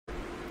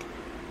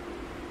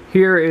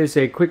Here is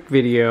a quick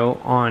video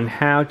on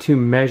how to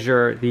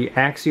measure the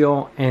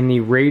axial and the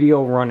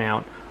radial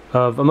runout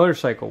of a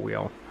motorcycle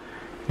wheel.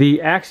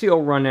 The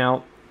axial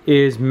runout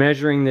is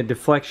measuring the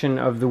deflection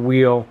of the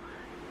wheel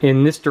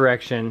in this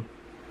direction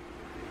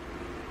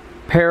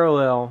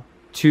parallel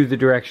to the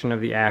direction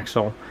of the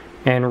axle,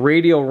 and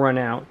radial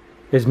runout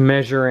is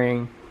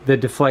measuring the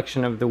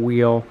deflection of the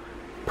wheel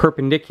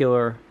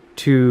perpendicular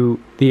to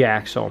the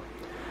axle.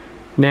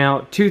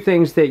 Now, two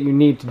things that you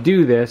need to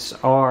do this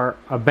are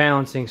a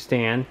balancing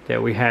stand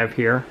that we have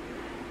here,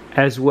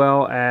 as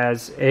well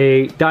as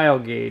a dial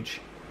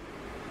gauge.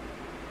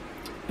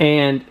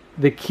 And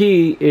the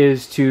key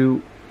is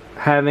to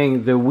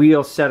having the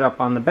wheel set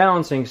up on the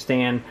balancing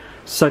stand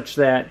such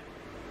that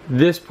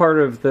this part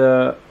of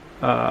the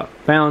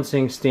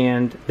balancing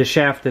stand, the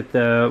shaft that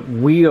the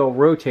wheel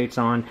rotates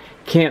on,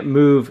 can't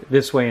move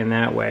this way and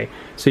that way.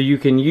 So you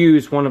can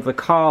use one of the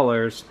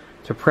collars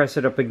to press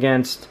it up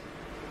against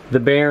the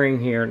bearing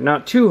here,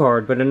 not too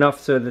hard, but enough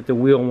so that the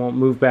wheel won't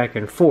move back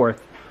and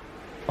forth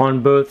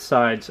on both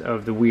sides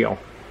of the wheel.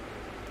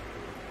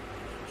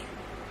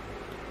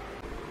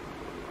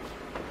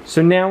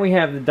 So now we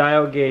have the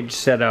dial gauge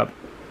set up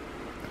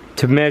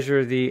to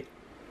measure the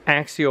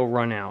axial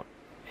runout,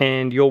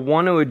 and you'll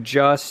want to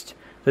adjust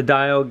the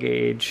dial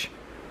gauge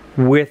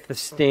with the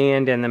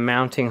stand and the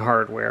mounting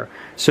hardware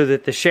so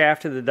that the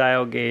shaft of the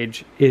dial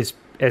gauge is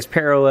as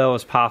parallel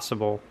as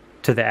possible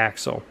to the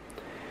axle.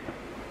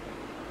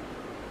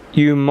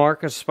 You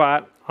mark a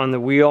spot on the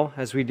wheel,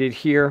 as we did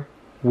here,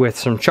 with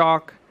some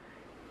chalk.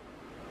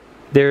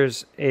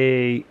 There's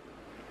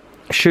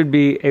should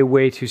be a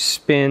way to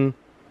spin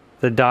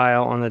the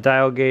dial on the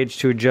dial gauge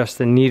to adjust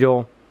the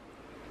needle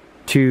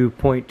to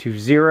point to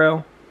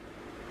 0.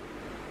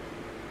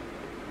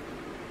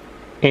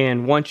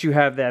 And once you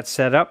have that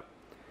set up,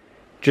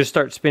 just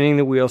start spinning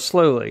the wheel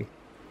slowly.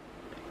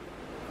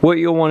 What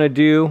you'll want to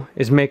do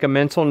is make a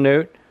mental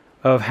note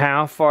of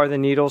how far the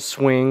needle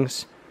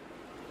swings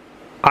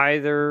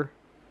either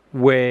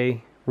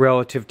way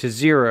relative to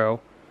 0.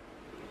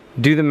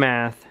 Do the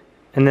math,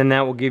 and then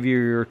that will give you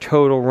your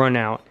total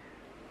runout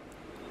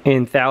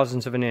in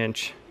thousandths of an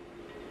inch.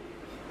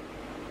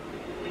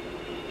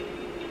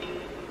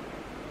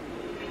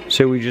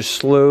 So we just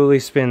slowly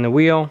spin the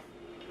wheel.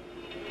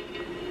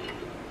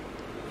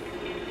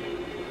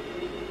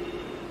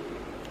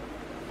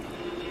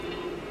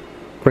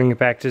 Bring it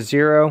back to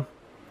 0.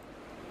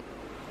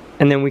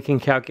 And then we can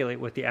calculate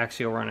what the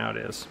axial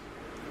runout is.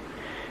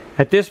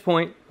 At this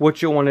point,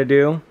 what you'll want to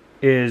do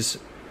is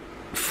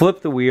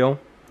flip the wheel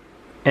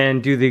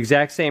and do the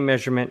exact same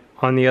measurement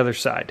on the other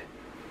side.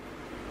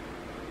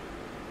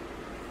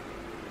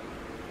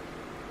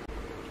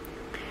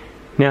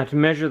 Now, to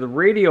measure the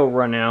radial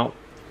runout,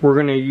 we're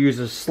going to use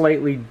a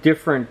slightly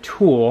different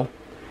tool,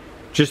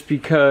 just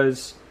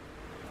because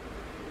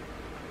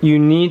you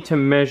need to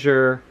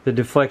measure the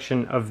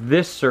deflection of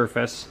this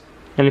surface.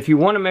 And if you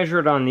want to measure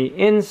it on the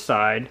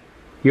inside,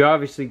 you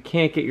obviously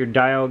can't get your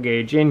dial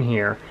gauge in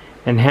here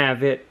and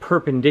have it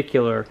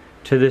perpendicular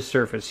to this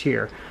surface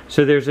here.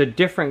 So there's a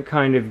different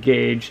kind of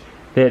gauge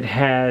that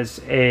has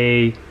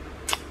a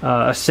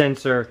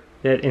sensor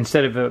that,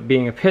 instead of it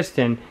being a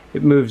piston,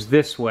 it moves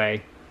this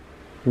way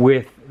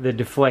with the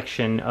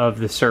deflection of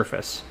the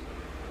surface.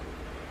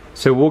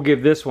 So we'll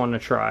give this one a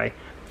try.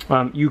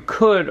 You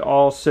could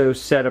also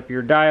set up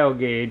your dial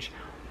gauge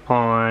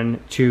on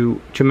to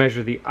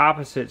measure the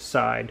opposite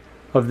side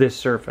of this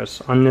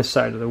surface on this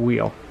side of the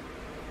wheel.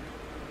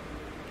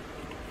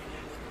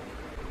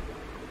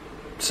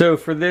 So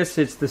for this,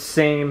 it's the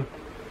same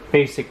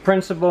basic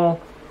principle.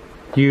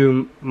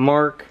 You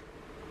mark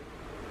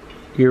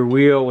your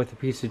wheel with a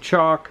piece of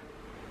chalk,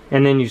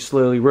 and then you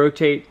slowly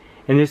rotate.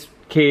 In this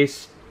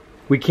case,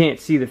 we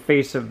can't see the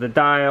face of the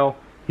dial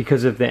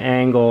because of the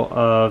angle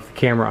of the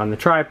camera on the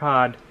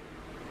tripod,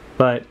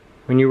 but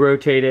when you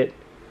rotate it,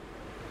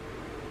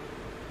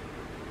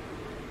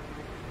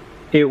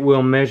 it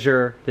will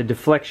measure the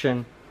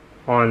deflection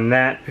on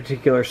that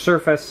particular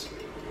surface,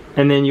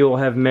 and then you'll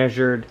have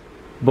measured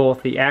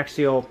both the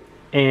axial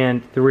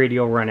and the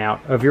radial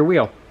runout of your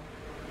wheel.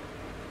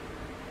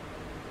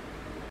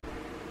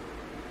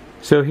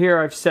 So here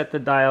I've set the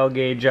dial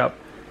gauge up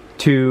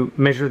to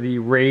measure the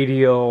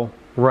radial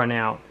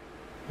runout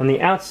on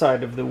the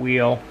outside of the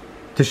wheel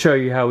to show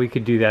you how we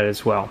could do that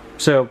as well.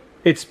 So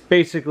it's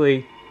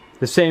basically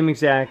the same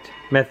exact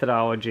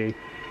methodology.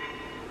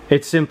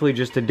 It's simply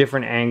just a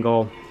different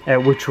angle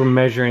at which we're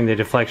measuring the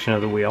deflection of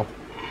the wheel.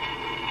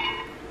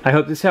 I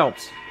hope this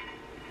helps.